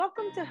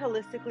Welcome to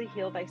Holistically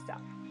Heal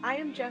Thyself. I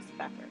am Jess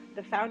Pfeffer,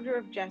 the founder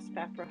of Jess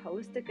Pfeffer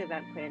Holistic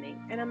Event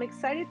Planning, and I'm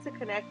excited to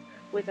connect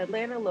with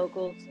Atlanta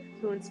locals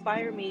who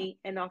inspire me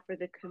and offer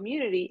the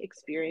community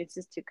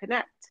experiences to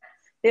connect.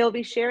 They will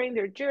be sharing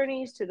their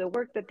journeys to the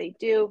work that they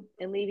do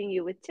and leaving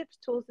you with tips,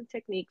 tools, and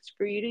techniques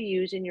for you to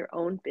use in your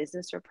own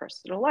business or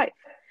personal life.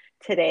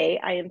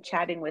 Today, I am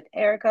chatting with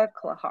Erica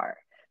Clahar,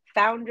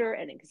 founder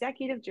and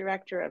executive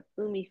director of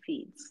Umi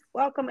Feeds.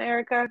 Welcome,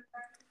 Erica.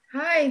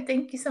 Hi,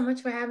 thank you so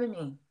much for having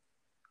me.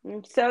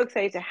 I'm so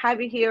excited to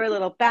have you here. A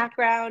little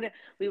background.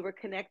 We were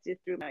connected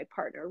through my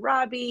partner,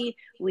 Robbie.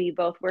 We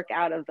both work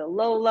out of the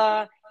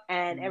Lola.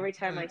 And every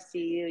time I Mhm.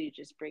 see you, you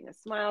just bring a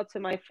smile to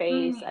my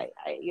face.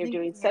 You're Thank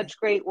doing you. such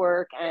great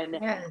work. And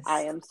I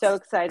Yes. am so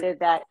excited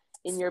that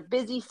in your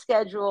busy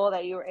schedule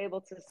that you were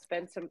able to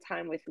spend some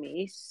time with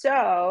me. So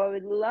I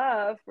would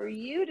love for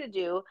you to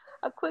do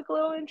a quick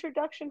little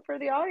introduction for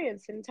the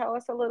audience and tell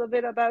us a little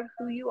bit about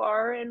who you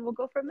are, and we'll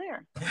go from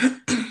there.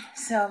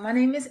 So my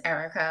name is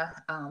Erica.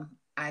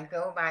 I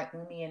go by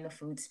Umi in the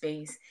food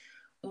space.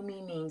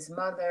 Umi means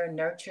mother,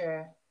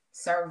 nurture,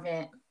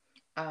 servant.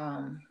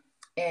 Um,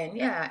 and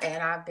yeah,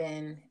 and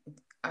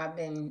I've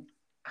been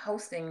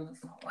hosting.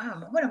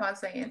 Wow, what am I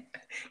saying?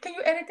 Can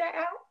you edit that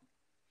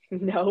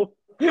No.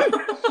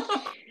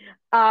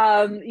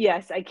 out?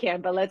 Yes, I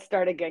can, but let's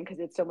start again because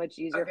it's so much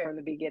easier Okay. from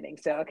the beginning.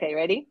 So, okay,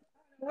 ready?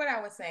 What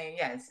I was saying?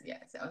 Yes,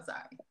 yes. I'm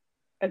sorry.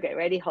 Okay,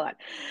 ready? Hold on.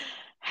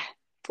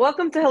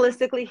 Welcome to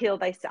Holistically Heal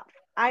Thyself.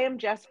 I am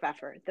Jess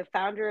Pfeffer, the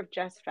founder of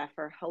Jess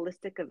Pfeffer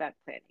Holistic Event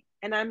Planning,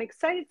 and I'm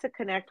excited to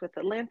connect with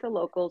Atlanta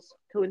locals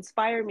who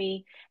inspire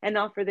me and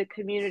offer the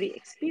community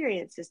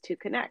experiences to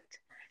connect.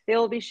 They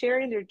will be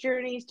sharing their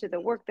journeys to the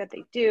work that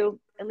they do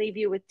and leave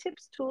you with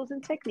tips, tools,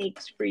 and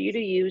techniques for you to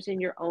use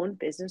in your own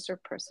business or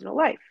personal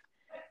life.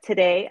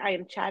 Today, I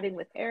am chatting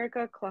with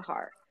Erica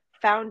Clahar,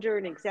 founder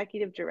and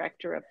executive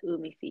director of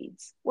Umi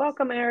Feeds.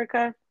 Welcome,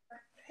 Erica.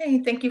 Hey,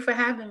 thank you for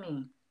having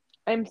me.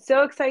 I'm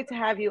so excited to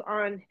have you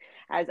on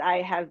as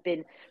I have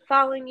been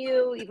following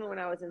you. Even when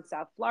I was in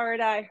South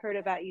Florida, I heard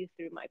about you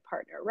through my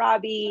partner,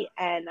 Robbie,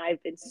 and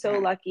I've been so Yeah.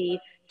 lucky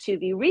to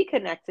be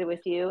reconnected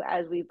with you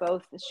as we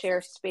both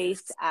share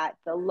space at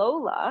the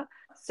Lola.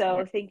 Yeah.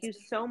 So thank you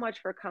so much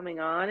for coming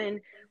on. And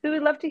we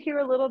would love to hear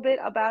a little bit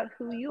about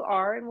who you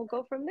are, and we'll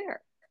go from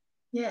there.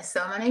 Yeah,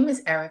 so my name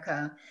is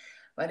Erica,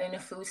 but in the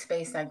food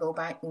space, I go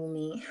by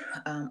Umi.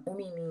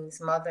 Umi means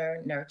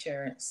mother,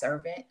 nurture,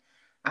 servant.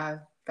 I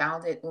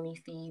founded Umi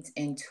Feeds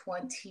in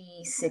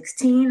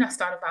 2016. I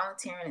started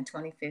volunteering in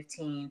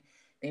 2015.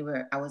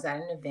 I was at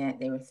an event,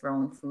 they were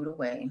throwing food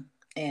away.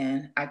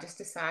 And I just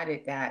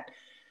decided that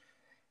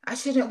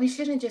we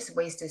shouldn't just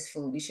waste this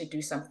food. We should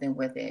do something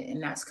with it.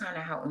 And that's kind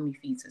of how Umi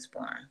Feeds was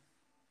born.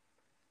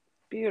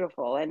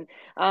 Beautiful. And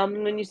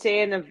when you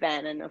say an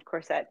event, and of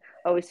course that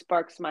always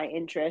sparks my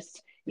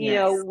interest,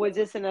 Yes. was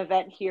this an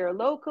event here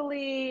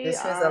locally? This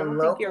is a I don't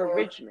think you're local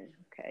originally.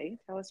 Okay,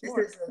 tell us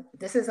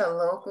This more. is a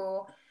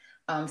local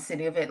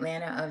City of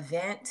Atlanta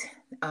event,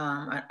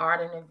 an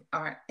art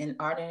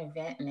and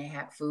event, and they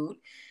had food.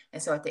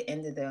 And so at the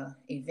end of the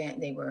event,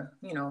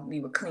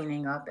 we were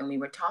cleaning up and we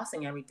were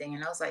tossing everything.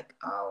 And I was like,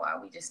 oh, why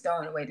are we just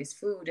throwing away this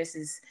food? This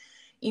is,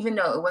 even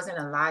though it wasn't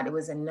a lot, it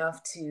was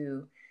enough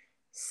to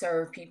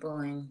serve people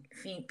and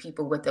feed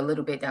people with the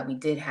little bit that we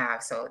did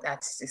have. So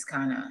that's just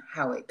kind of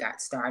how it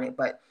got started.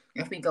 But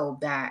if we go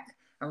back,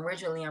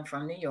 originally I'm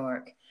from New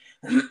York,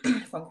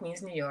 from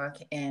Queens, New York,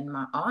 and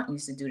my aunt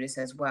used to do this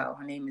as well.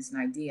 Her name is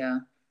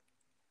Nidia,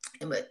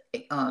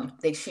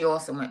 but she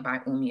also went by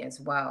Umi as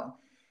well.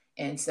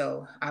 And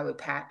so I would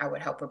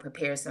help her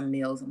prepare some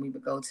meals, and we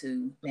would go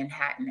to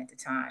Manhattan at the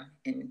time,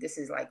 and this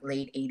is like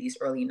late '80s,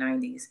 early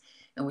 '90s,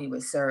 and we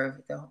would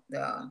serve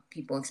the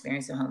people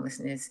experiencing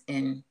homelessness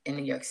in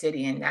New York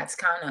City, and that's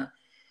kind of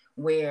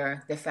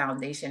where the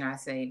foundation, I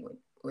say,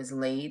 was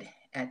laid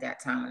at that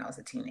time when I was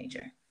a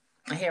teenager.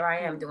 And here I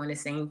am Hmm. doing the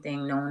same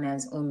thing, known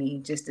as Umi,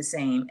 just the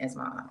same as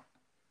my aunt.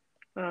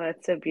 Oh,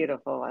 that's so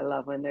beautiful. I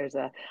love when there's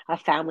a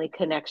family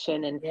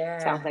connection, and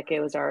sounds Yeah, like it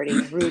was already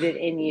rooted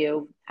in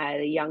you at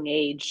a young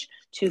age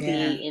to be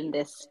yeah, in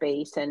this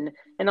space. And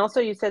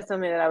also you said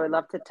something that I would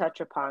love to touch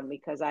upon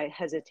because I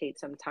hesitate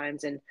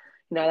sometimes, and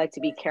I like to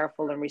be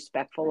careful and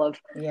respectful of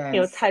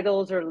yes,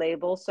 titles or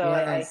labels. So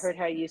I yes, heard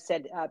how you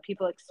said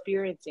people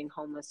experiencing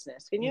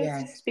homelessness. Can you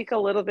yes. speak a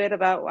little bit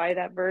about why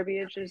that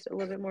verbiage is a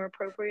little bit more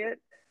appropriate?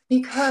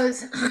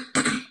 Because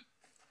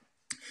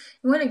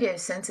we want to give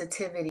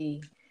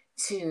sensitivity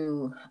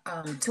to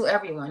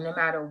everyone, no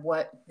matter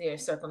what their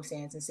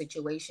circumstance and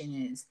situation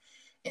is.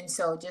 And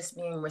so, just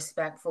being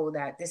respectful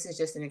that this is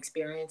just an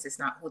experience. It's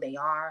not who they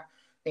are.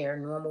 They are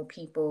normal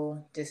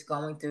people just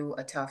going through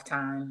a tough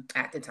time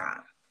at the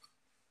time.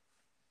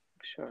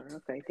 Sure.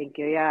 Okay. Thank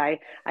you. Yeah,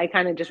 I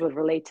kind of just would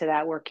relate to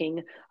that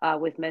working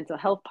with mental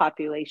health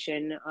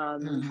population.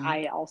 Hmm.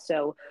 I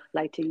also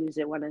like to use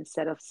it when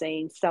instead of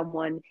saying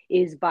someone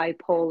is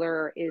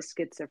bipolar, is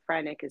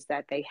schizophrenic, is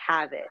that they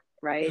have it,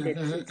 right?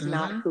 It's Hmm. it's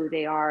not Hmm. who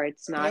they are.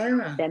 It's not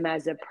Yeah, them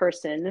as a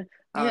person. It's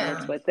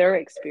yeah, what they're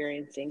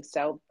experiencing.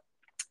 So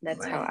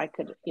That's how Right. I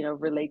could,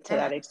 relate to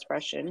Yeah. that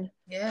expression.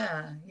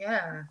 Yeah.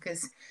 Yeah.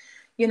 Because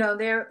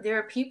there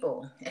are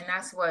people, and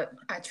that's what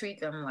I treat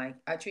them like.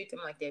 I treat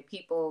them like they're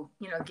people,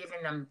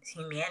 giving them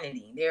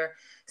humanity. They're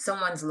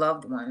someone's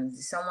loved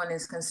ones. Someone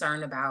is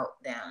concerned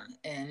about them,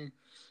 and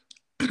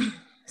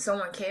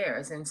someone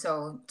cares. And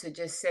so to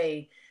just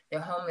say they're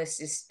homeless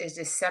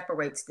just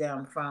separates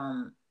them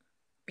from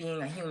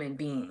being a human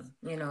being.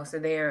 So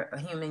they're a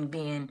human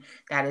being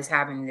that is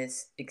having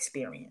this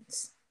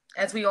experience,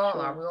 as we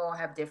all are. Sure. We all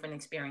have different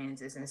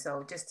experiences, and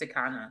so just to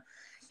kind of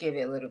give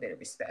it a little bit of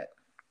respect.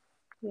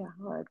 Yeah,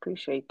 well, I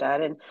appreciate that.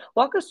 And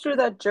walk us through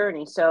that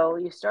journey. So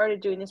you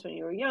started doing this when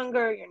you were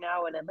younger. You're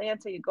now in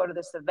Atlanta. You go to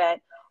this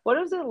event. What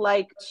is it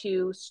like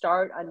to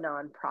start a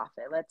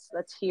nonprofit? Let's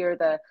hear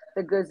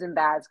the goods and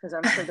bads, because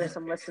I'm sure there's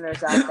some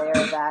listeners out there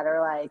that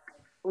are like,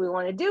 we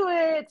want to do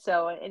it.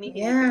 So anything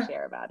you could Yeah,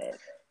 share about it.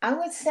 I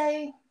would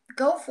say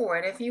go for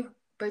it if you,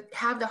 but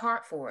have the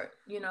heart for it.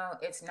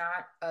 It's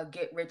not a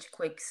get rich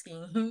quick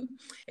scheme.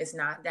 It's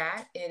not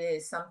that. It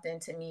is something,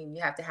 to me,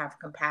 you have to have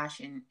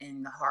compassion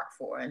and the heart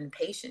for it, and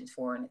patience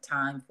for it, and the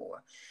time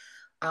for.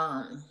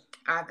 Um,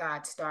 I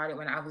got started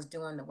when I was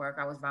doing the work.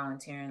 I was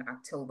volunteering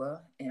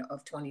October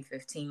of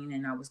 2015,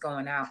 and I was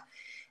going out,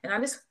 and I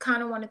just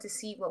kind of wanted to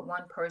see what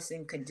one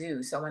person could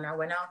do. So when I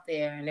went out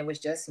there, and it was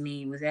just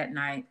me, it was at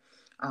night.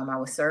 I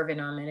was serving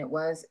them, and it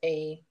was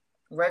a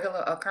regular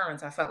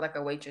occurrence. I felt like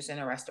a waitress in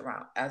a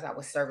restaurant as I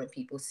was serving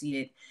people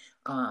seated.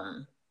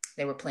 Um,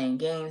 they were playing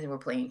games, they were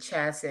playing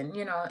chess, and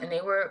and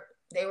they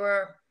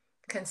were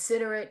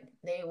considerate.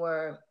 They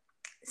were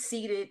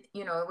seated.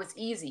 It was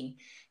easy,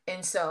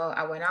 and so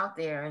I went out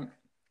there, and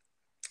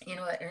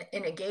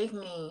and it gave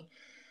me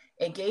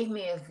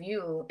a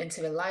view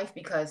into the life,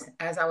 because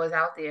as I was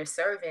out there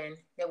serving,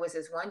 there was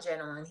this one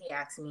gentleman. He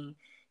asked me,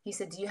 he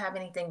said, "Do you have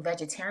anything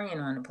vegetarian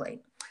on the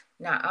plate?"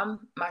 Now,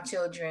 my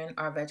children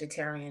are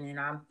vegetarian and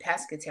I'm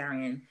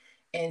pescatarian.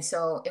 And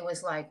so it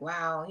was like,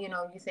 wow,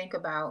 you think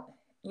about,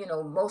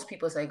 most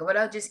people say, well,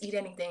 they'll just eat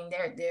anything.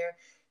 They're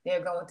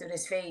going through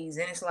this phase.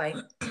 And it's like,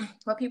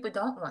 well, people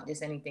don't want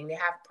just anything. They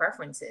have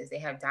preferences. They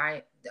have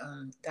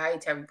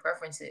dietary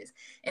preferences,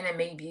 and it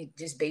may be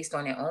just based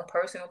on their own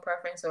personal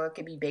preference, or it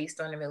could be based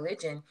on the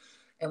religion,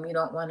 and we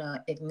don't want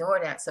to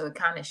ignore that. So it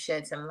kind of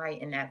shed some light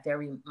in that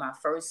very my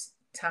first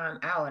time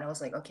out, and I was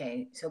like,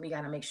 okay, so we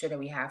got to make sure that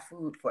we have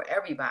food for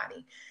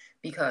everybody,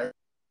 because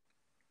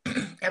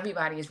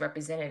everybody is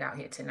represented out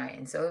here tonight.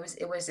 And so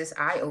it was just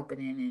eye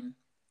opening,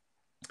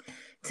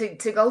 and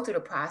to go through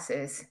the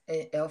process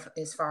of,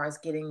 as far as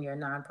getting your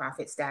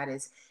nonprofit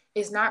status,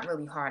 is not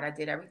really hard. I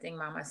did everything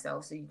by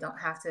myself, so you don't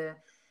have to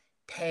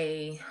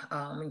pay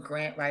a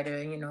grant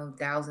writer,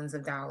 thousands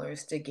of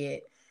dollars to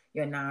get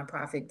your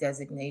nonprofit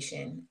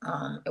designation.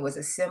 It was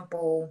a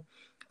simple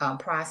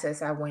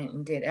process. I went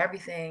and did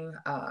everything.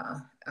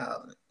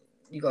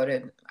 You go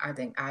to, I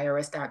think,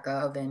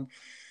 irs.gov, and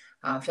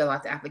fill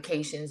out the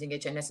applications and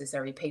get your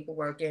necessary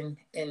paperwork. And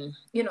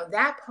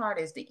that part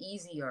is the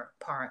easier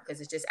part,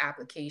 because it's just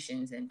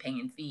applications and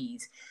paying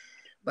fees.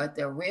 But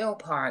the real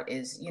part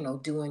is,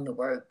 doing the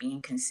work,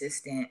 being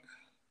consistent,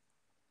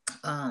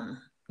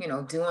 um,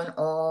 doing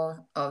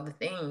all of the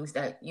things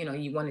that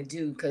you want to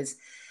do. Because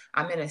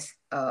I'm in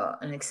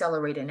an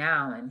accelerator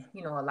now, and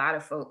a lot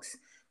of folks,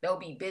 they'll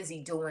be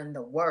busy doing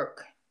the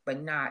work, but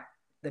not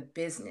the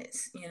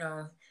business.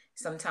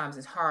 Sometimes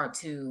it's hard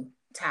to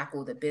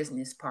tackle the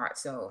business part.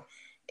 So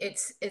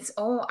it's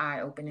all eye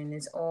opening.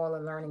 It's all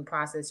a learning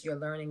process. You're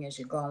learning as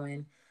you're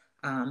going.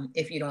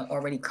 If you don't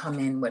already come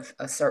in with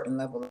a certain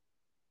level,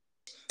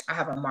 I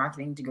have a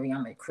marketing degree.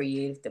 I'm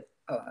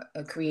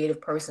a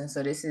creative person.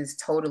 So this is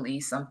totally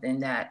something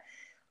that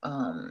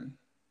um,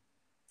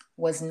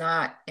 was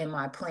not in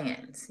my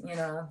plans.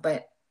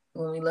 But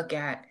when we look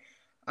at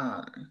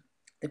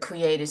the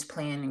Creator's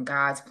plan and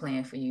God's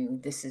plan for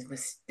you, this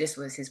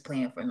was His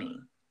plan for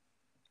me.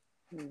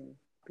 Hmm,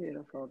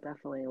 beautiful,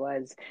 definitely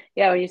was.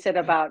 Yeah, when you said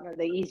about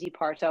the easy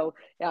part, so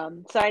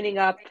signing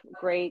up,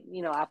 great,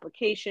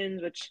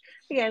 applications, which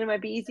again, it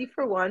might be easy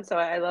for one. So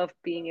I love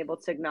being able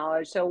to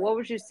acknowledge. So, what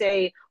would you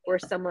say were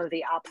some of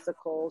the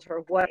obstacles,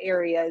 or what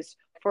areas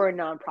for a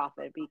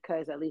nonprofit?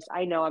 Because at least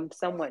I know I'm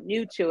somewhat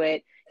new to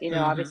it. Hmm.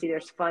 Obviously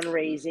there's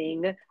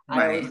fundraising.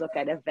 I always Right. look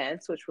at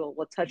events, which we'll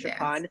touch Yes.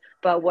 upon.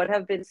 But what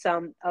have been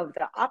some of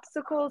the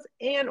obstacles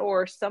and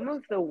or some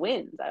of the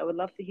wins? I would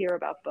love to hear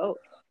about both.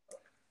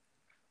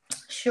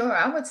 Sure.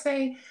 I would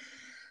say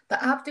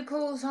the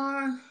obstacles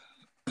are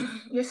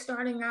you're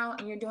starting out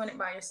and you're doing it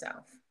by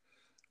yourself.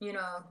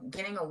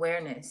 Getting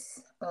awareness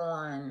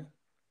on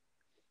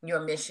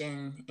your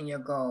mission and your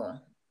goal.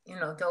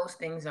 Those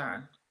things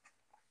are,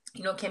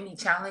 can be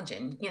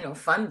challenging.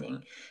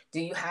 Funding. Do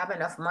you have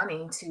enough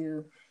money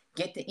to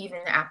get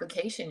even the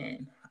application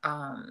in?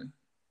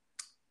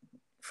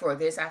 For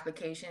this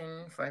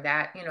application, for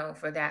that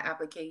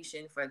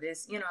application, for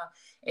this,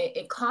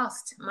 it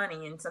costs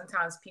money, and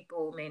sometimes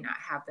people may not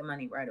have the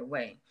money right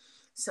away.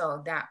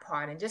 So that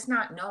part, and just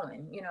not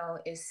knowing,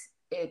 it's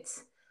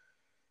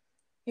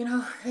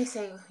they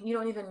say you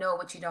don't even know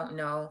what you don't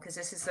know, because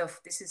this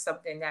is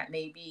something that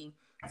may be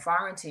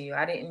foreign to you.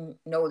 I didn't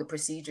know the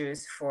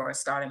procedures for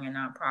starting a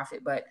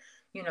nonprofit, but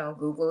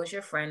Google is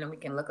your friend and we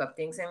can look up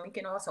things, and we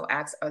can also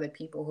ask other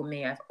people who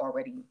may have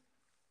already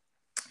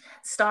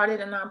started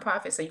a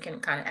nonprofit, so you can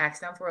kind of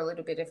ask them for a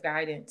little bit of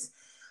guidance.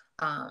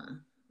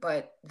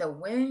 But the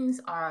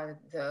wins are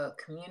the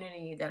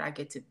community that I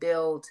get to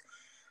build.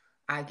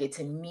 I get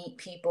to meet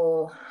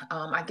people.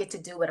 I get to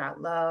do what I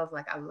love.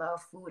 Like, I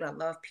love food. I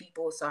love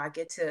people. So I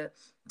get to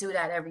do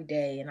that every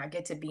day. And I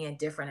get to be in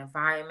different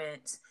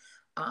environments,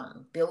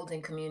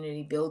 building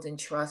community, building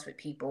trust with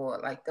people.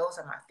 Like, those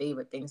are my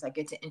favorite things. I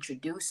get to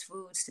introduce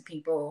foods to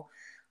people.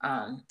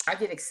 I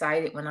get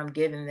excited when I'm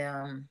giving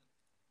them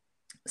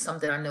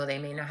something I know they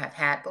may not have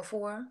had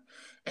before.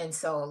 And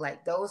so,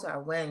 like, those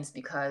are wins,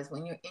 because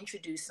when you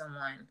introduce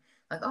someone,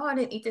 like, oh, I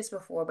didn't eat this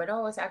before, but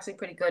oh, it's actually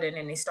pretty good. And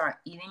then they start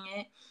eating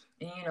it.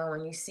 And,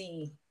 when you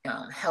see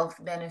health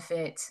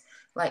benefits,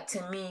 like,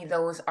 to me,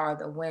 those are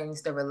the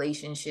wins. The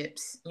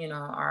relationships,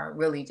 are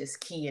really just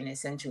key and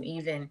essential.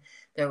 Even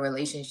the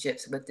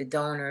relationships with the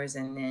donors,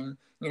 and then,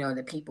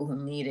 the people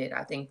who need it.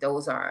 I think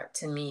those are,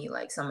 to me,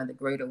 like, some of the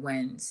greater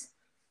wins.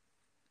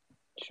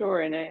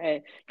 Sure.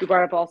 And you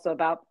brought up also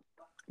about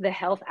the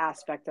health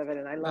aspect of it,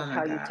 and I Oh love my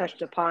how you God.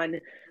 touched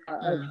upon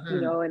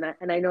Mm-hmm.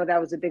 and I know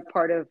that was a big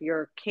part of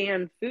your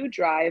canned food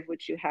drive,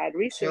 which you had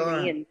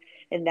recently, Sure.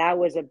 and that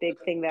was a big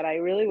thing that I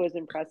really was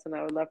impressed, and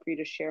I would love for you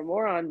to share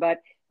more on.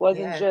 But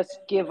wasn't Yeah. just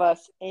give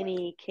us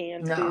any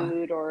canned No.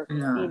 food, or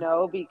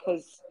No.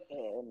 because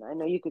and I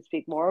know you could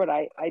speak more,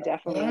 but I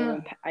definitely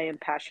Yeah. I am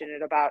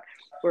passionate about,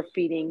 we're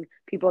feeding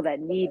people that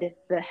need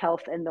the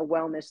health and the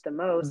wellness the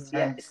most,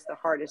 yet it's Yes. the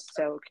hardest.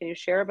 So can you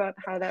share about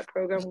how that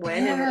program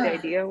went and what the Yeah.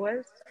 idea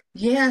was?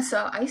 Yeah.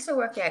 So I used to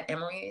work at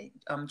Emory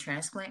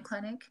Transplant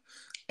Clinic.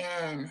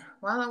 And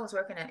while I was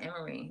working at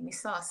Emory, we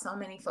saw so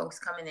many folks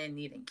coming in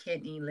needing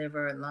kidney,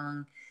 liver,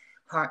 lung,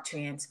 heart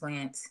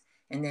transplants.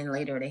 And then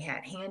later they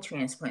had hand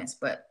transplants.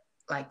 But,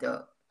 like,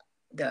 the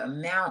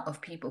amount of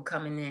people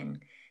coming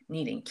in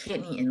needing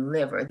kidney and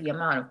liver, the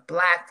amount of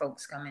Black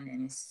folks coming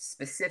in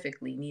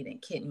specifically needing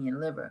kidney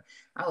and liver,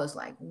 I was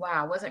like,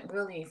 wow. I wasn't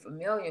really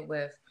familiar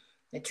with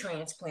the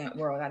transplant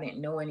world. I didn't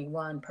know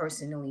anyone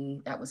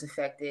personally that was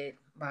affected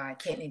by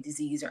kidney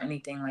disease or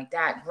anything like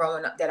that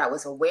growing up, that I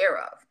was aware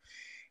of.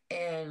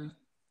 And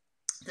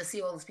to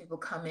see all these people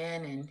come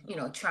in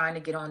and, trying to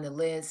get on the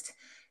list.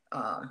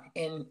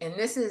 And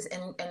this is,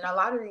 and a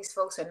lot of these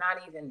folks are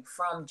not even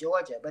from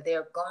Georgia, but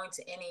they're going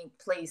to any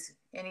place,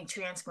 any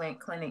transplant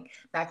clinic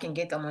that can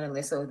get them on the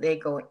list. So they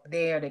go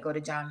there, they go to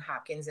John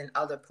Hopkins and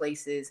other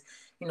places,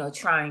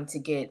 trying to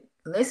get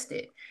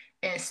listed.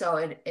 And so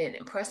it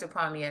impressed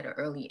upon me at an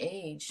early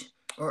age,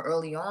 or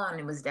early on,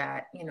 it was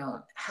that,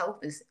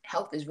 health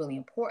is really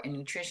important.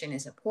 Nutrition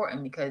is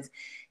important, because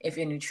if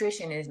your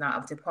nutrition is not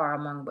up to par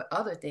among with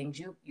other things,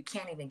 you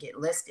can't even get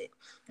listed.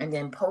 And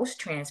then post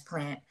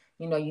transplant,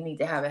 you need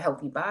to have a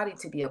healthy body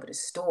to be able to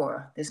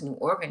store this new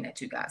organ that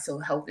you got. So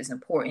health is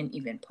important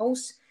even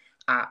post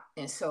op.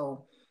 And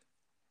so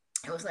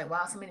it was like,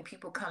 wow, so many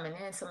people coming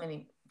in, so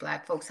many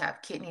Black folks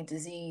have kidney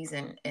disease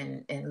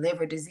and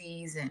liver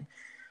disease and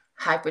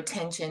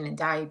hypertension and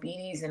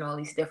diabetes and all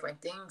these different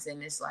things.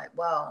 And it's like,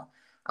 well,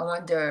 I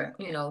wonder,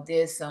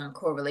 there's some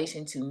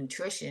correlation to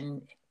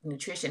nutrition.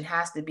 Nutrition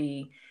has to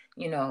be,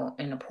 an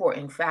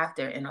important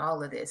factor in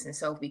all of this. And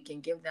so if we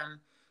can give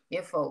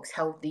folks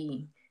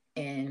healthy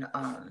and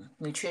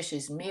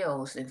nutritious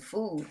meals and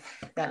food,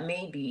 that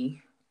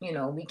maybe,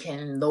 we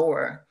can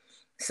lower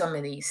some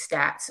of these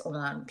stats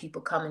on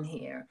people coming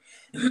here.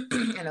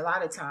 And a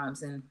lot of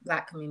times in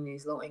Black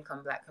communities, low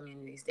income Black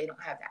communities, they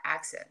don't have the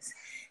access.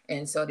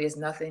 And so there's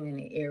nothing in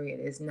the area.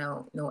 There's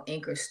no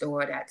anchor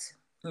store that's,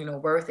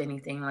 worth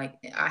anything. Like,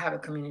 I have a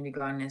community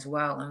garden as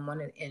well,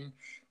 and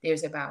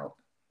there's about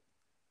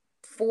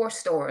 4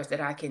 stores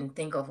that I can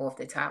think of off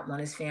the top.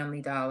 One is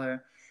Family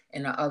Dollar,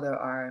 and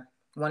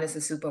one is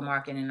a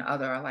supermarket, and the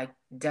other are like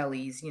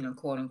delis,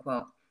 quote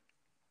unquote.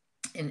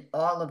 And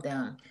all of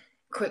them,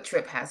 Quick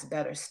Trip has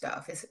better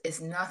stuff.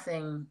 It's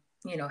nothing,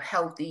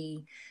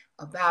 healthy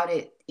about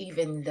it.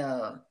 Even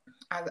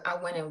I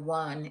went in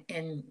one,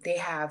 and they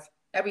have,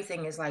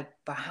 everything is like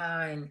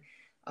behind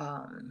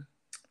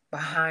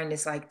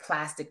this, like,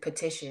 plastic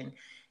petition.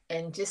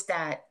 And just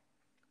that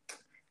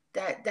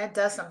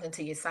does something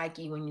to your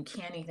psyche when you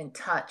can't even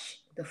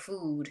touch the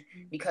food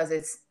because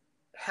it's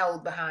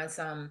held behind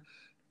some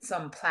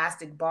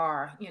plastic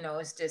bar.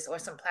 It's just, or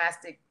some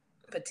plastic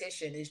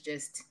petition. Is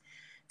just,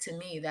 to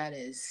me, that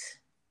is,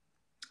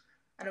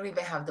 I don't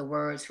even have the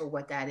words for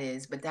what that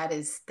is, but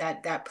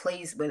that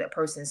plays with a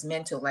person's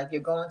mental. Like,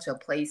 you're going to a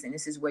place, and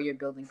this is where you're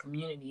building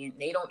community, and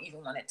they don't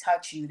even want to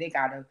touch you. They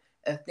got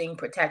a thing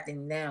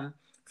protecting them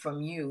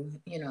from you.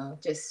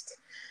 Just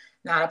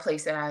not a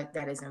place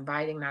that is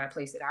inviting, not a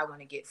place that I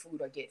want to get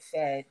food or get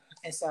fed.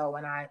 And so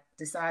when I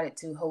decided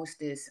to host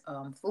this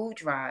food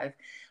drive,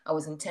 I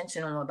was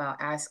intentional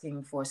about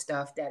asking for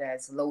stuff that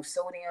has as low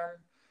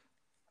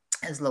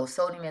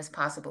sodium as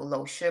possible,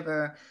 low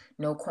sugar,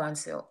 no corn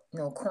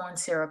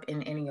syrup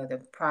in any of the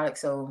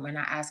products. So we're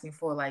not asking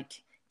for,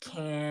 like,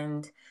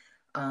 canned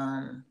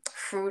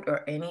fruit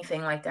or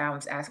anything like that. I'm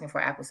asking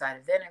for apple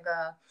cider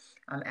vinegar.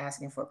 I'm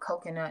asking for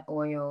coconut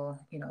oil,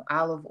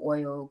 olive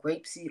oil,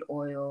 grapeseed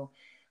oil.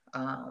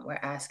 We're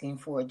asking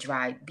for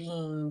dried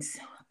beans,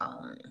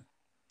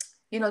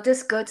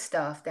 just good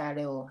stuff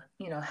that'll,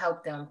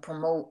 help them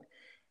promote,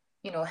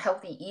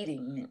 healthy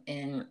eating.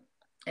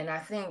 And I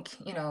think,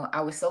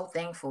 I was so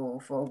thankful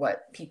for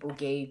what people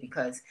gave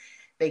because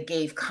they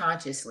gave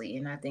consciously.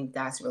 And I think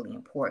that's really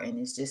important.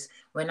 It's just,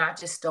 we're not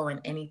just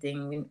throwing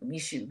anything.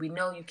 We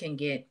know you can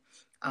get,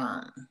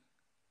 um,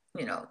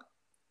 you know,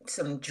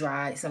 some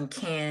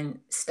canned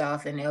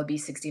stuff and it'll be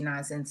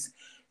 69 cents,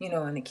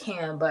 in the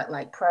can. But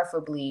like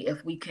preferably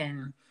if we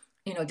can,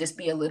 just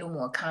be a little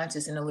more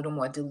conscious and a little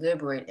more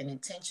deliberate and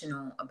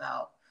intentional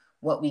about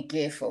what we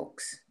give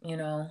folks,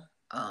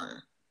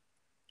 Um,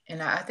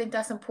 and I think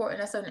that's important.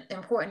 That's an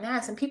important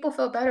ask. And people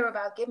feel better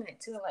about giving it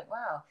too. Like,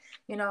 wow,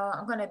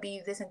 I'm going to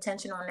be this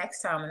intentional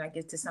next time when I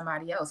give to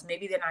somebody else.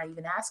 Maybe they're not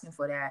even asking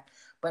for that,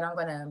 but I'm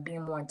going to be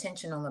more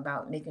intentional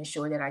about making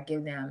sure that I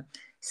give them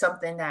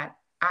something that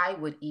I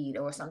would eat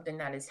or something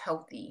that is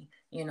healthy,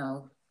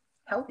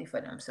 healthy for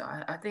them. So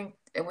I think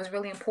it was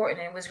really important.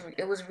 And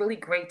it was really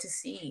great to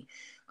see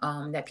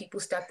that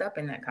people stepped up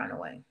in that kind of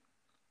way.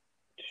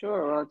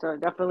 Sure. Well,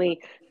 it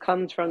definitely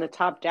comes from the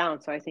top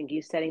down. So I think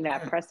you setting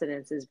that Mm-hmm.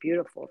 precedence is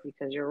beautiful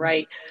because you're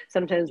right.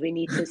 Sometimes we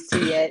need to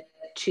see it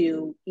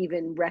to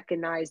even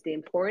recognize the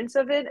importance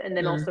of it. And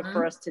then also for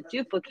Mm-hmm. us to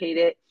duplicate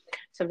it,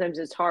 sometimes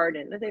it's hard.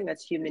 And I think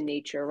that's human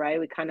nature, right?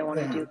 We kind of want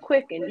to Yeah. do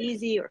quick and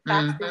easy or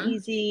fast and Mm-hmm.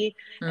 easy.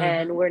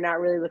 And Mm-hmm. we're not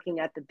really looking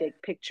at the big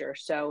picture.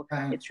 So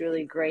Right. it's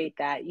really great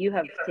that you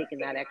have taken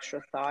that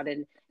extra thought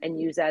and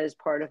use that as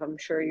part of, I'm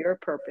sure, your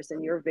purpose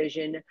and your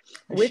vision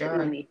For with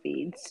sure. Uni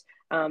Feeds.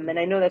 And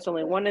I know that's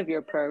only one of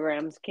your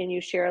programs. Can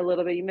you share a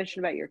little bit? You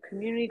mentioned about your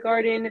community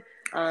garden.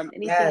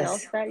 Anything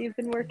else Yes. that you've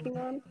been working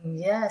on?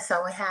 Yes.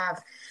 So we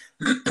have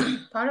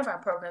part of our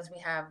programs. We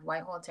have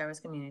Whitehall Terrace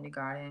Community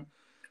Garden,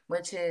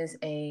 which is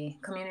a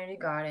community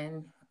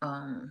garden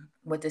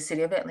with the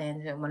city of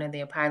Atlanta. One of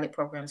their pilot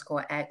programs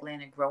called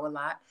Atlanta Grow a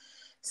Lot.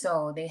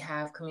 So they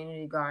have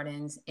community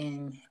gardens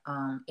in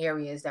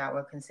areas that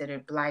were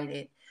considered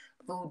blighted,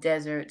 food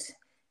deserts,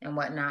 and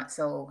whatnot.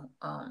 So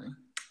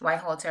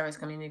Whitehall Terrace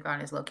Community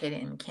Garden is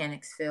located in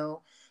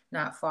Mechanicsville,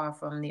 not far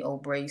from the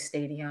old Braves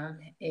Stadium.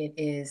 It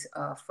is,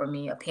 for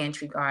me, a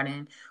pantry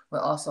garden. We're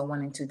also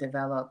wanting to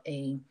develop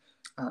a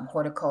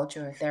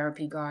horticulture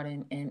therapy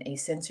garden and a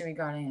sensory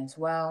garden as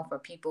well for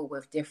people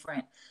with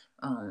different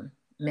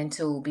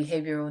mental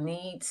behavioral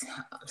needs,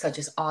 such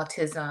as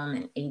autism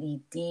and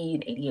ADD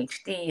and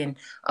ADHD and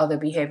other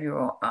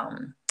behavioral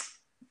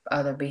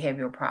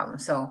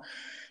problems. So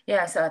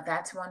yeah, so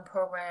that's one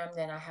program.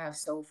 Then I have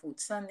Soul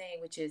Food Sunday,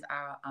 which is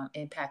our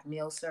impact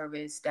meal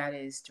service that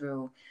is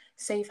through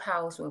Safe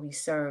House, where we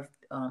serve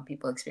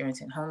people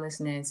experiencing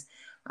homelessness.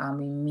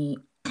 We meet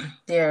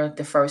there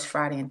the first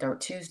Friday and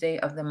third Tuesday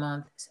of the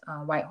month.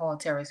 Whitehall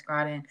Terrace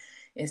Garden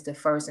is the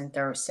first and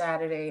third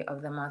Saturday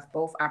of the month.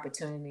 Both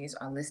opportunities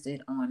are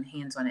listed on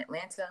Hands on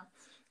Atlanta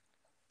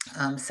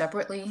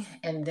separately.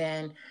 And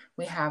then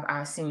we have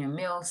our senior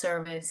meal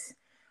service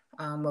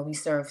where we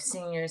serve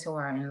seniors who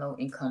are in low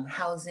income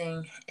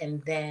housing.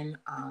 And then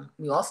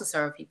we also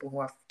serve people who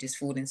are just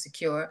food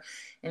insecure.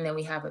 And then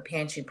we have a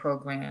pantry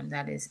program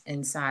that is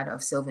inside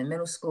of Sylvan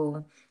Middle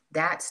School.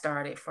 That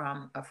started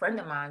from a friend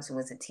of mine who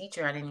was a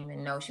teacher. I didn't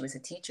even know she was a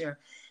teacher.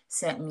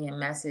 Sent me a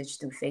message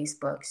through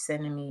Facebook,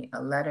 sending me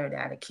a letter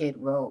that a kid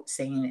wrote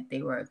saying that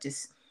they were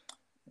just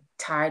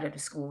tired of the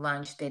school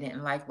lunch. They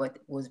didn't like what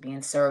was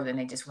being served and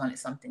they just wanted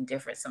something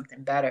different,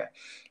 something better.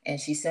 And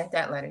she sent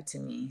that letter to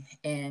me.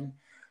 And,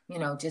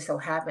 just so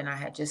happened I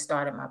had just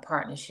started my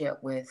partnership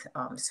with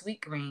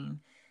Sweet Green,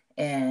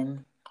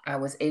 and I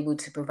was able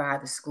to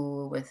provide the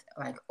school with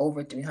like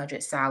over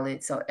 300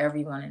 salads. So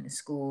everyone in the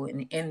school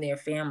and in their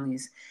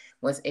families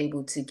was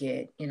able to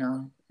get,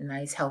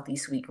 nice, healthy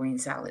Sweet Green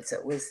salad. So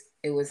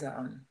it was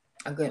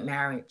a good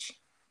marriage.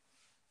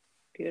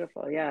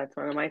 Beautiful. Yeah, it's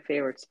one of my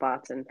favorite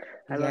spots. And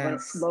I love when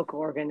Yes. local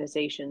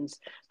organizations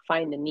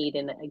find the need.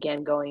 And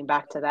again, going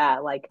back to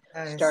that, like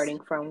Yes. starting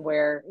from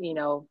where,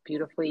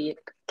 beautifully it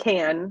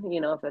can,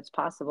 if that's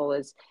possible,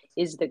 is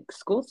the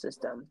school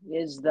system,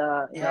 is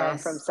I'm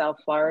from Yes. South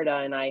Florida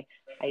and I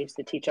used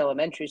to teach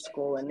elementary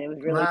school and it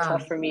was really Wow.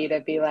 tough for me to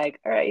be like,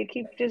 all right, you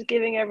keep just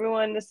giving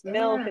everyone this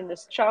milk Yeah. and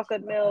this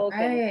chocolate milk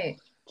and Right.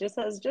 just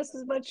as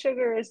much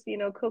sugar as,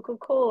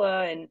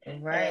 Coca-Cola. And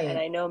Right.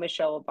 I know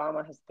Michelle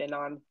Obama has been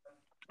on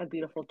a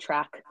beautiful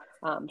track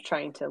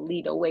trying to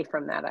lead away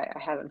from that. I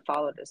haven't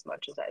followed as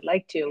much as I'd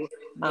like to,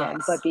 but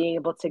Yes. being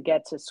able to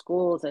get to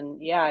schools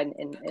and yeah,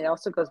 and it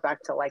also goes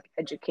back to like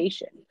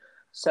education.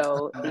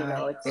 So,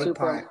 it's Big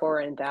super part.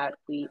 important that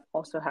we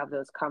also have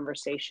those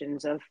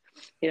conversations of,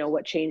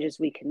 what changes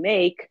we can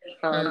make,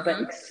 but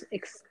Mm-hmm.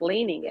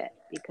 explaining it.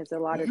 because a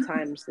lot of Yeah.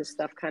 times this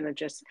stuff kind of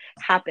just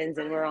happens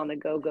and we're on the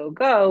go, go,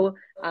 go,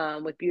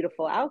 with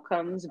beautiful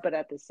outcomes. But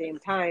at the same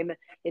time,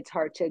 it's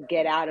hard to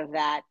get out of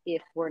that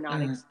if we're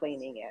not Mm.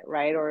 explaining it,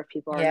 right? Or if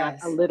people are not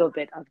a Yes. little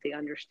bit of the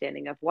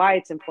understanding of why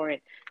it's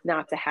important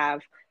not to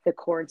have the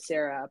corn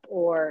syrup.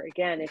 Or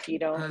again, if you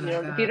don't, Oh you my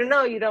know, if you God. don't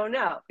know, you don't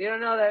know. If you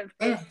don't know that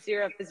fruit Yeah.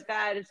 syrup is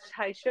bad, it's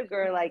high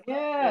sugar, like,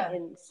 Yeah.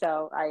 and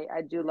so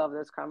I do love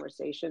those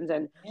conversations.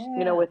 And,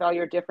 Yeah. with all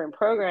your different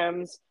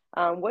programs,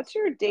 what's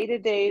your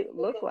day-to-day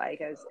look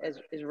like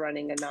as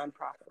running a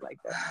nonprofit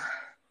like this?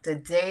 The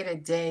day to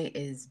day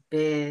is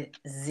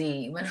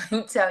busy. When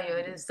I tell you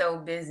it Mhm. is so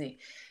busy,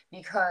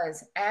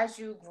 because as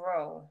you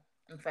grow,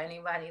 and for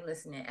anybody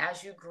listening,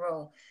 as you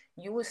grow,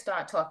 you will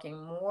start talking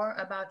more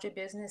about your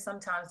business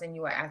sometimes than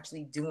you are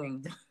actually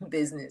doing the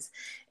business.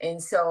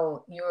 And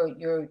so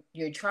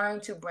you're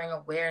trying to bring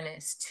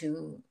awareness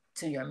to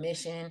your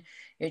mission.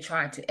 You're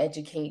trying to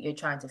educate, you're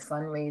trying to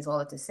fundraise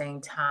all at the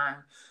same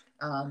time.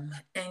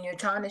 And you're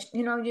trying to,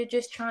 you're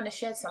just trying to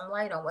shed some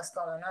light on what's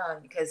going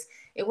on, because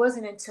it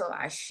wasn't until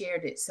I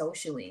shared it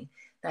socially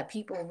that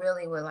people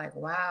really were like,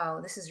 wow,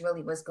 this is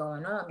really what's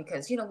going on.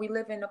 Because, we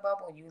live in a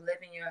bubble. You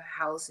live in your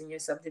house, in your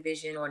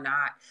subdivision or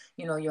not,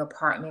 your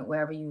apartment,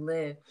 wherever you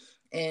live.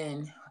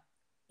 And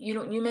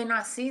you may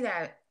not see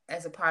that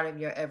as a part of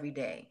your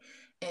everyday.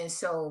 And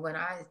so when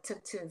I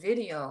took to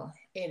video,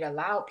 it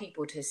allowed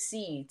people to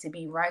see, to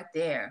be right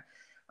there,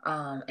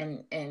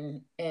 and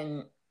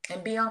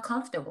be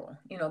uncomfortable,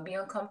 be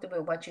uncomfortable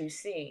with what you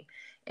see.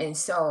 And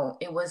so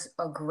it was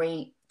a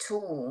great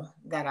tool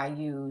that I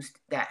used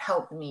that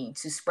helped me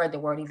to spread the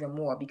word even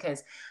more,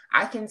 because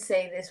I can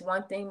say this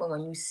one thing, but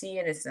when you see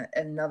it, it's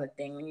another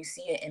thing. When you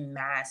see it in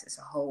mass, it's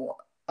a whole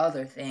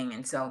other thing.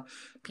 And so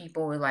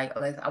people were like,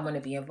 I want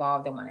to be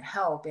involved, I want to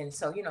help. And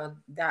so,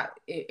 that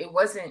it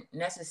wasn't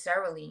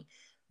necessarily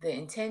the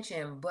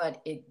intention,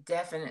 but it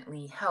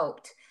definitely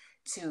helped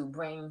to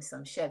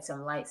shed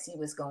some light, see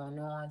what's going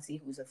on, see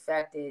who's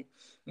affected,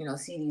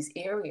 see these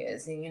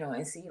areas,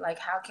 and see like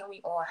how can we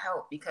all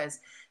help, because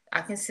I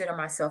consider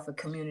myself a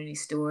community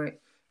steward,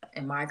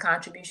 and my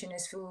contribution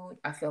is food.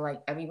 I feel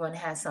like everyone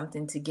has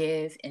something to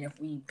give, and if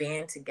we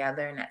band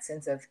together in that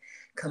sense of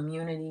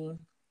community,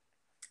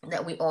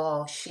 that we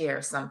all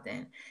share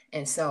something.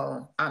 And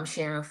so I'm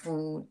sharing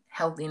food,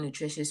 healthy,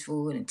 nutritious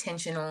food,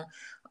 intentional.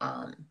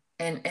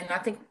 And I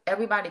think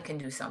everybody can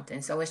do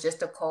something. So it's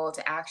just a call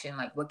to action.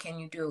 Like, what can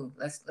you do?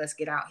 Let's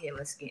get out here.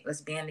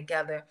 Let's band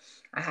together.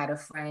 I had a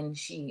friend.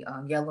 She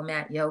yellow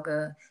mat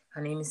yoga.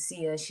 Her name is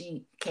Sia.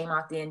 She came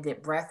out there and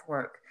did breath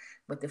work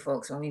with the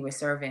folks when we were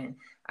serving.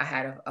 I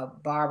had a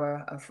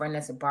barber, a friend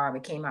that's a barber,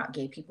 came out,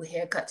 gave people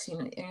haircuts. You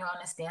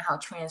understand how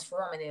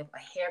transformative a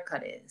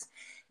haircut is.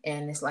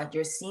 And it's like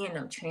you're seeing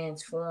them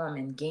transform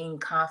and gain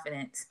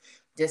confidence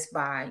just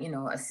by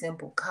a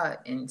simple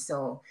cut. And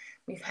so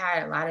we've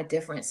had a lot of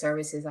different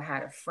services. I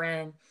had a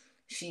friend,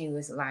 she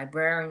was a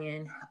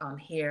librarian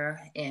here,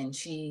 and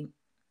she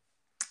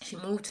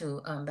moved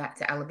to back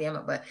to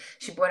Alabama, but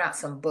she brought out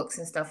some books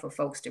and stuff for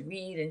folks to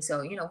read. And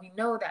so, we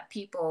know that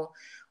people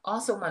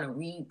also want to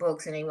read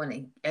books and they want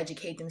to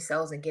educate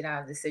themselves and get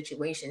out of the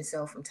situation.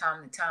 So from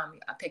time to time,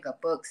 I pick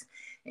up books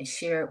and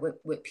share it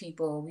with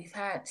people. We've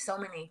had so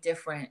many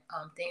different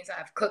things. I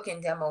have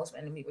cooking demos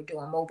when we were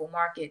doing mobile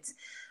markets.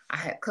 I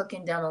had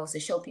cooking demos to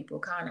show people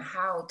kind of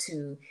how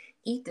to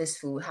eat this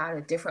food, how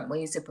the different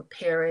ways to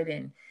prepare it,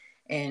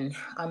 and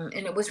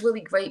it was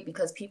really great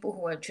because people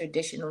who are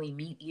traditionally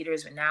meat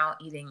eaters are now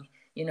eating,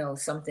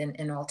 something,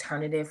 an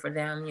alternative for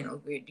them.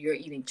 You're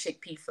eating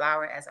chickpea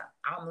flour as an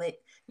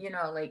omelet,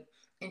 like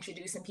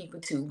introducing people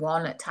to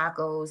walnut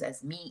tacos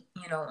as meat,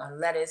 on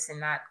lettuce and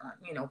not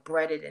on,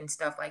 breaded and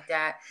stuff like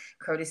that,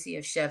 courtesy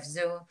of Chef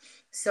Zoo.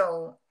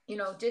 So,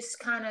 just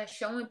kind of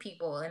showing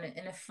people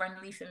in a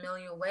friendly,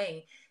 familiar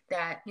way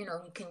that, you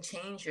can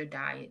change your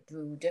diet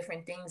through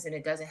different things and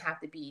it doesn't have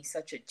to be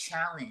such a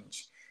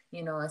challenge.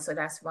 And so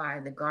that's why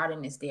the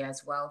garden is there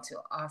as well, to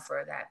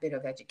offer that bit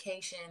of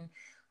education,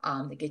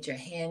 to get your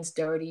hands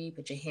dirty,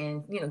 put your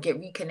hands, get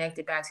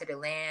reconnected back to the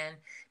land,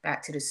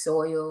 back to the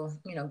soil,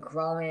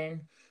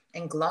 growing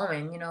and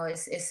glowing.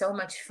 It's so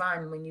much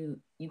fun when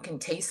you can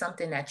taste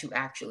something that you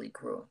actually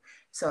grew.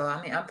 So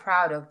I mean, I'm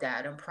proud of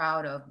that. I'm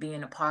proud of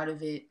being a part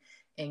of it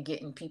and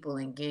getting people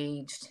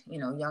engaged,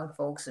 young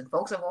folks and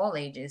folks of all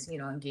ages,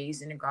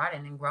 engaged in the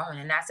garden and growing.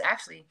 And that's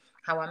actually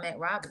how I met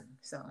Robin.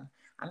 So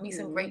I meet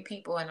some Mhm. great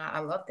people, and I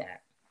love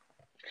that.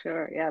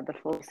 Sure. Yeah, the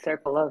full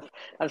circle of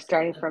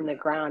starting from the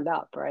ground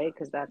up, right?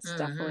 Because that's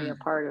definitely a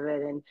Mm-hmm. part of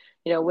it.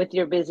 And with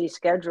your busy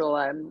schedule,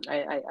 I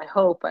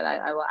hope, but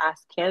I will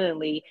ask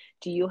candidly,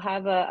 do you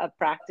have a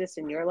practice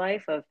in your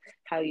life of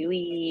how you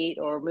eat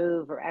or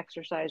move or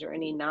exercise or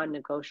any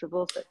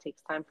non-negotiables that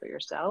takes time for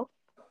yourself?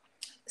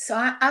 So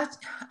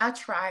I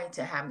try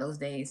to have those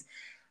days.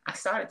 I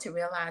started to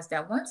realize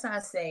that once I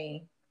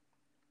say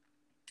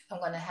I'm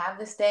going to have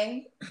this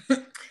day,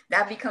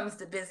 that becomes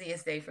the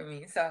busiest day for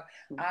me. So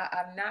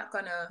I'm not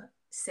going to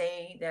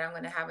say that I'm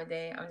going to have a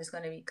day. I'm just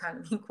going to be kind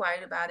of be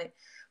quiet about it.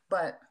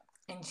 But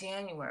in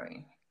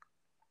January,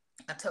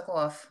 I took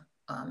off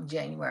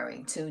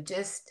January to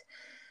just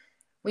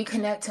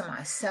reconnect to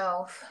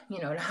myself.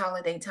 The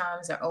holiday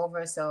times are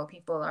over, so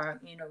people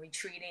are,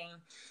 retreating,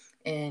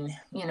 and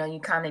you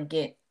kind of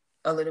get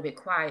a little bit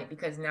quiet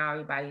because now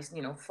everybody's,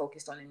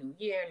 focused on the new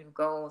year, new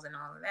goals, and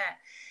all of that.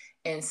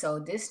 And so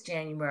this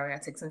January, I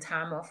took some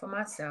time off for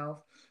myself.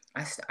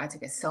 I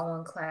took a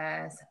sewing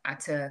class. I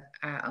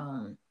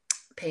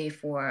paid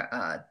for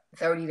a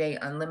 30-day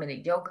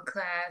unlimited yoga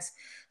class.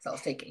 So I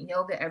was taking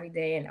yoga every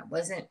day, and I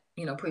wasn't,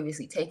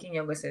 previously taking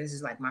yoga. So this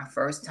is like my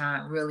first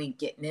time really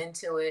getting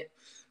into it.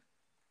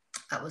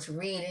 I was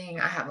reading.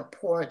 I have a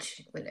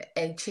porch with an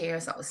egg chair,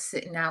 so I was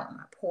sitting out on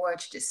my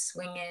porch, just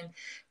swinging,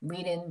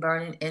 reading,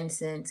 burning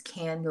incense,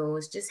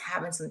 candles, just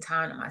having some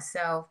time to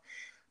myself,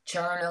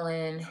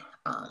 journaling,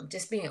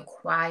 just being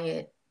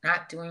quiet,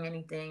 not doing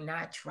anything,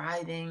 not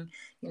driving.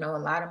 A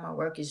lot of my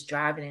work is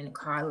driving in the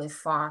car. I live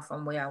far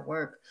from where I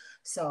work,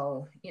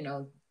 so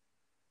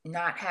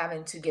not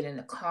having to get in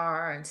the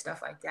car and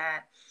stuff like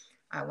that.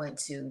 I went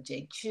to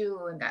Jake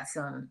Chew and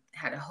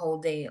had a whole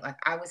day. Like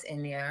I was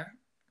in there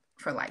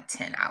for like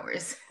 10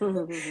 hours.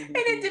 And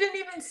it didn't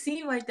even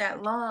seem like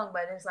that long,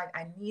 but it's like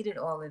I needed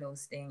all of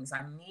those things.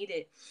 I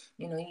needed,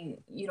 you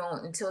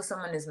don't, until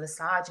someone is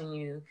massaging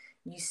you,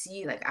 you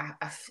see, like I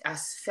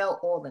felt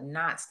all the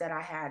knots that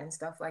I had and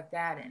stuff like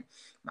that. And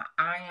my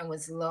iron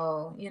was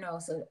low,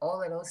 so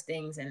all of those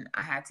things. And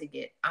I had to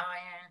get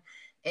iron.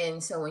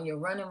 And so when you're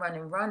running,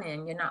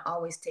 you're not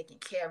always taking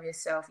care of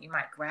yourself. You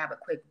might grab a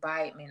quick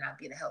bite, may not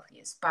be the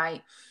healthiest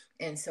bite.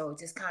 And so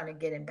just kind of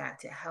getting back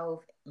to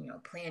health,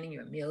 planning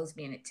your meals,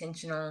 being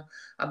intentional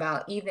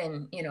about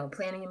even,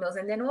 planning your meals,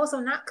 and then also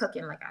not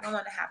cooking. Like I don't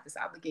want to have this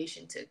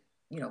obligation to,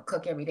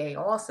 cook every day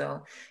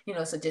also,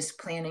 so just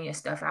planning your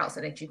stuff out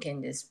so that you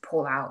can just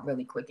pull out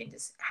really quick and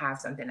just have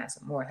something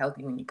that's more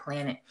healthy when you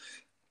plan it.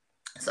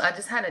 So I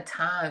just had a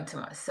time to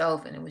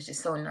myself, and it was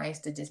just so nice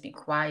to just be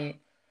quiet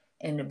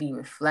and to be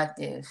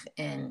reflective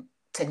and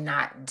to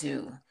not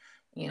do.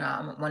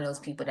 I'm one of those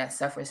people that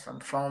suffers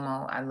from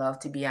FOMO. I love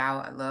to be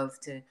out. I love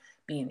to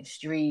be in the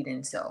street.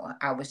 And so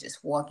I was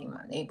just walking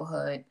my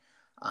neighborhood.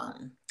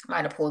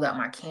 Might have pulled out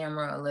my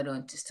camera a little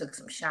and just took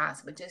some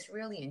shots, but just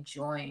really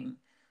enjoying,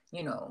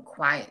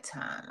 quiet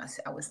time.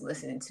 I was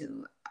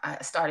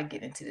I started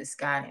getting into this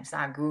guy named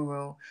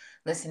Guru,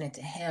 listening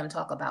to him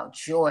talk about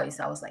joy.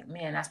 So I was like,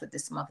 man, that's what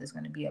this month is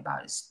going to be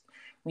about, is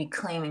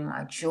reclaiming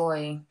my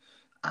joy.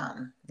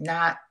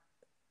 Not,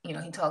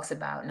 he talks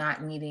about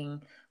not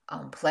needing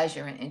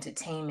pleasure and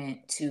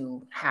entertainment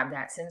to have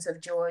that sense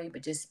of joy,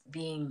 but just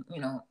being,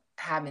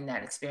 having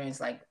that experience,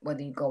 like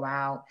whether you go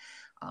out,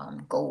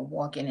 go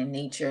walking in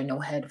nature, no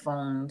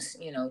headphones,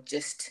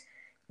 just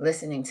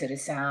listening to the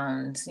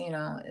sounds,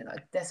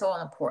 like that's all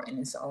important.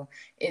 And so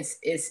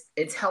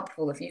it's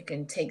helpful if you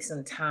can take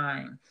some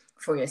time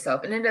for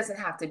yourself. And it doesn't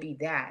have to be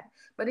that,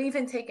 but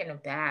even taking a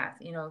bath,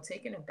 do a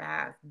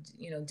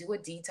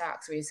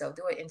detox for yourself,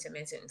 do an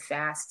intermittent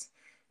fast,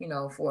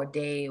 for a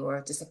day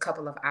or just a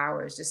couple of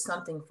hours, just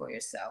something for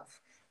yourself.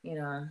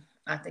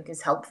 I think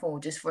it's helpful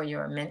just for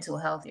your mental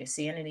health, your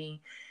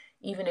sanity,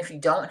 even if you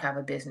don't have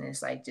a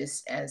business, like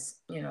just as,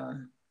 a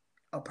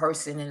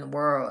person in the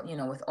world,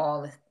 with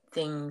all the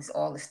things,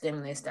 all the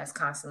stimulus that's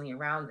constantly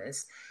around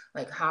us,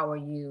 like how are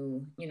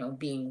you,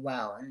 being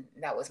well? And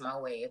that was my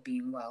way of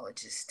being well, of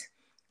just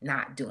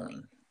not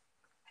doing.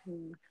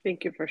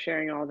 Thank you for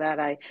sharing all that.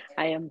 I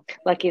am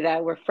lucky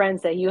that we're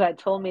friends that you had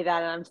told me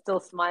that, and I'm still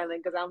smiling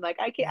because I'm like,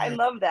 I Yes.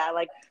 love that.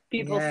 Like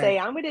people Yes. say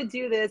I'm going to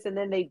do this and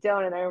then they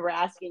don't, and I remember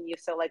asking you,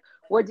 so like,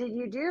 what did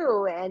you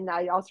do? And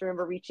I also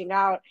remember reaching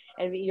out,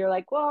 and you're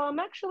like, well, I'm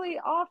actually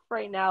off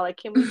right now. Like,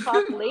 can we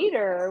talk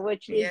later?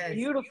 Which is Yes.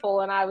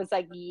 beautiful. And I was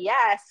like,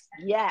 yes,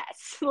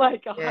 yes,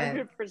 like a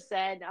Yes.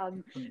 100%.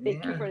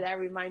 Thank you Yeah. for that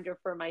reminder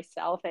for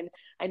myself. And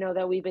I know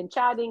that we've been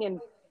chatting,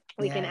 and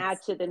we can add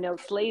Yes. to the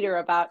notes later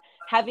about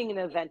having an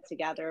event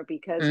together,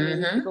 because many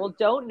Mm-hmm. people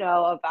don't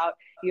know about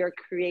your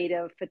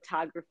creative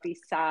photography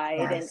side,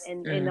 and Yes.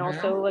 and Mm-hmm.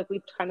 also, like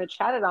we kind of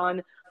chatted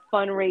on,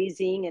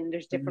 fundraising, and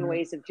there's different Mm-hmm.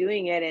 ways of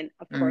doing it. And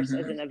of course,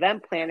 as Mm-hmm. an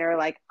event planner,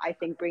 like I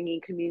think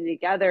bringing community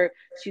together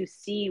to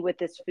see what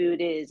this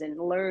food is and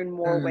learn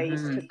more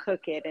ways Mm-hmm. to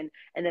cook it, and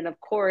then of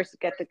course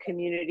get the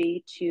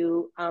community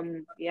to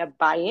yeah,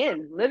 buy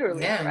in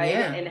literally, Yeah. right,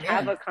 Yeah. and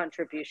have Yeah. a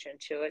contribution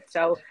to it.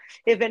 So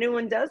if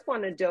anyone does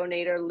want to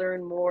donate or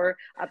learn more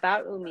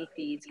about Umi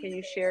Feeds, can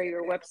you share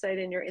your website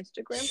and your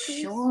Instagram,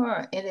 please?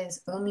 Sure. It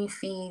is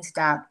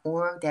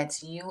umifeeds.org.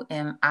 That's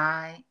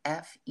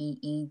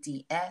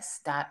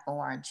UMIFEEDS.org.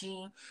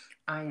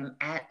 I am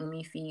at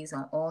UmiFeeds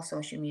on all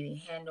social media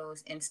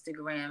handles: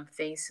 Instagram,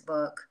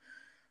 Facebook,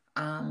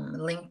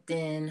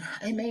 LinkedIn.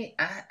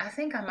 I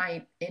think I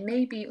might, it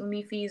may be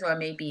Umi Fees, or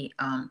maybe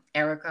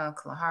Erica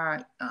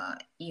Clahar,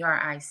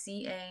 Erica.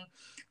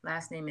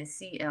 Last name is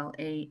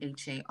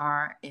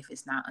Clahar, if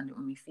it's not under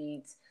Umi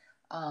Feeds.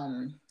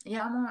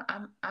 Yeah,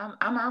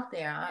 I'm out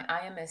there.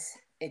 I am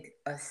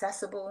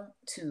accessible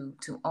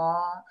to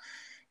all,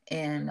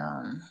 and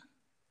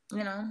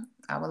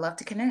I would love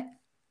to connect.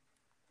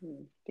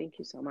 Thank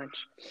you so much.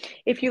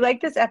 If you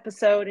like this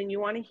episode and you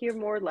want to hear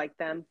more like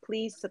them,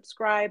 please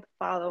subscribe,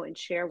 follow, and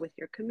share with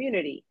your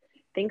community.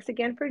 Thanks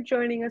again for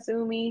joining us,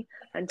 Umi.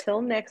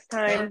 Until next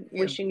Thank time,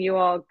 you. wishing you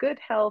all good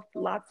health,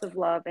 lots of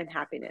love, and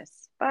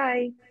happiness.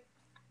 Bye.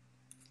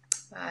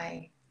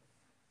 Bye.